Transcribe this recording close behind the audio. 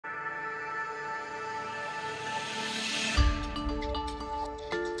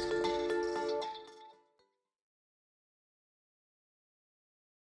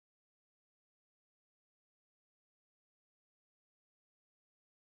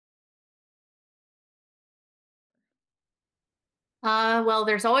Well,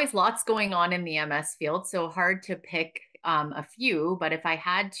 there's always lots going on in the MS field, so hard to pick a few. But if I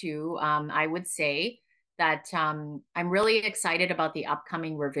had to, I would say that I'm really excited about the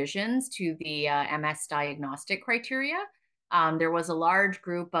upcoming revisions to the MS diagnostic criteria. There was a large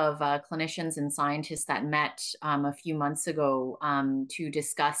group of clinicians and scientists that met a few months ago to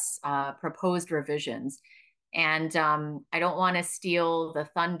discuss proposed revisions. And I don't want to steal the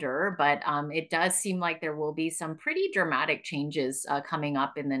thunder, but it does seem like there will be some pretty dramatic changes coming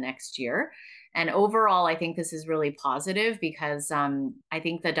up in the next year. And overall, I think this is really positive because I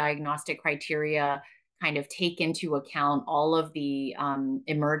think the diagnostic criteria kind of take into account all of the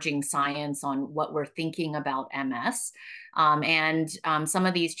emerging science on what we're thinking about MS. And some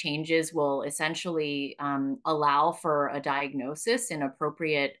of these changes will essentially allow for a diagnosis in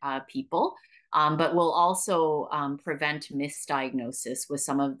appropriate people, but will also prevent misdiagnosis with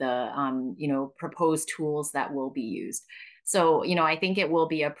some of the proposed tools that will be used. So, I think it will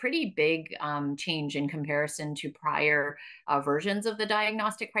be a pretty big change in comparison to prior versions of the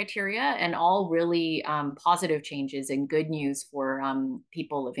diagnostic criteria, and all really positive changes and good news for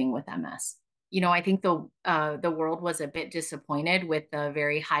people living with MS. I think the world was a bit disappointed with the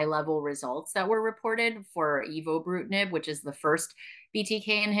very high level results that were reported for evobrutinib, which is the first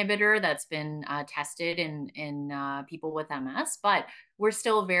BTK inhibitor that's been tested in people with MS. But we're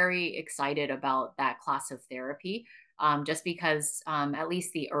still very excited about that class of therapy. Just because at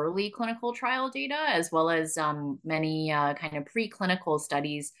least the early clinical trial data, as well as many kind of preclinical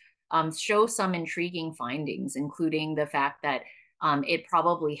studies, show some intriguing findings, including the fact that it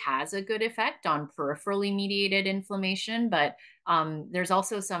probably has a good effect on peripherally mediated inflammation, but there's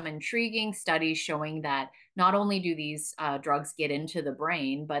also some intriguing studies showing that not only do these drugs get into the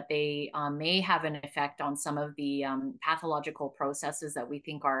brain, but they may have an effect on some of the pathological processes that we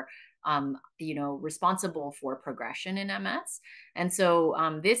think are responsible for progression in MS. And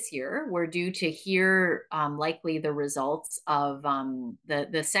so this year, we're due to hear likely the results of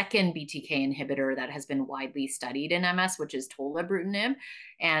the second BTK inhibitor that has been widely studied in MS, which is tolebrutinib.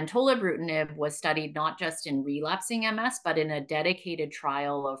 And tolebrutinib was studied not just in relapsing MS, but in a dedicated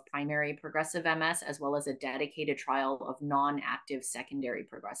trial of primary progressive MS, as well as a dedicated trial of non-active secondary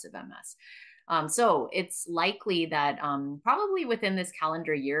progressive MS. So it's likely that probably within this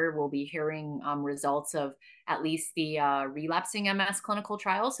calendar year, we'll be hearing results of at least the relapsing MS clinical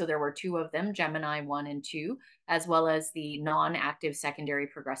trials. So there were two of them, Gemini 1 and 2, as well as the non-active secondary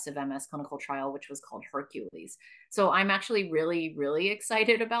progressive MS clinical trial, which was called Hercules. So I'm actually really, really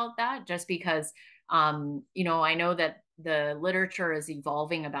excited about that just because, I know that the literature is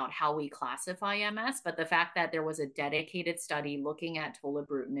evolving about how we classify MS, but the fact that there was a dedicated study looking at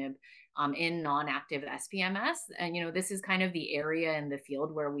tolebrutinib in non-active SPMS, and this is kind of the area in the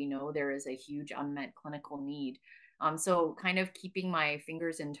field where we know there is a huge unmet clinical need. So kind of keeping my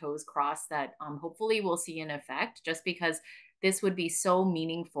fingers and toes crossed that hopefully we'll see an effect, just because this would be so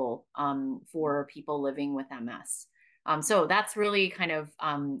meaningful for people living with MS. So that's really kind of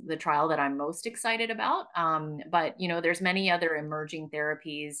the trial that I'm most excited about. But there's many other emerging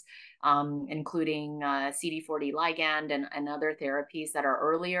therapies, including CD40 ligand and other therapies that are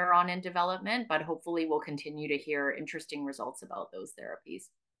earlier on in development. But hopefully, we'll continue to hear interesting results about those therapies.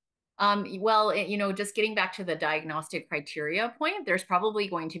 Well, just getting back to the diagnostic criteria point, there's probably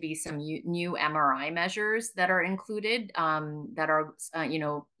going to be some new MRI measures that are included that are,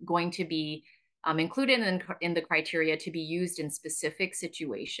 going to be included in the criteria to be used in specific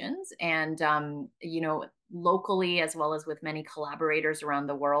situations. And, locally, as well as with many collaborators around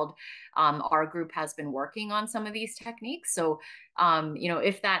the world, our group has been working on some of these techniques. So,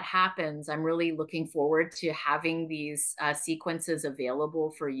 if that happens, I'm really looking forward to having these sequences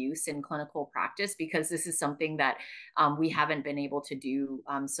available for use in clinical practice, because this is something that we haven't been able to do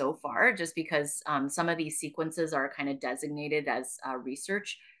so far, just because some of these sequences are kind of designated as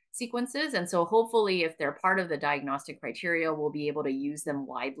research sequences. And so hopefully, if they're part of the diagnostic criteria, we'll be able to use them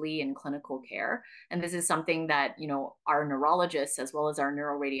widely in clinical care. And this is something that, our neurologists as well as our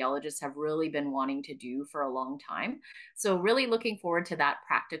neuroradiologists have really been wanting to do for a long time. So really looking forward to that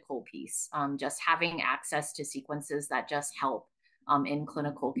practical piece, just having access to sequences that just help in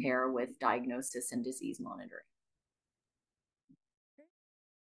clinical care with diagnosis and disease monitoring.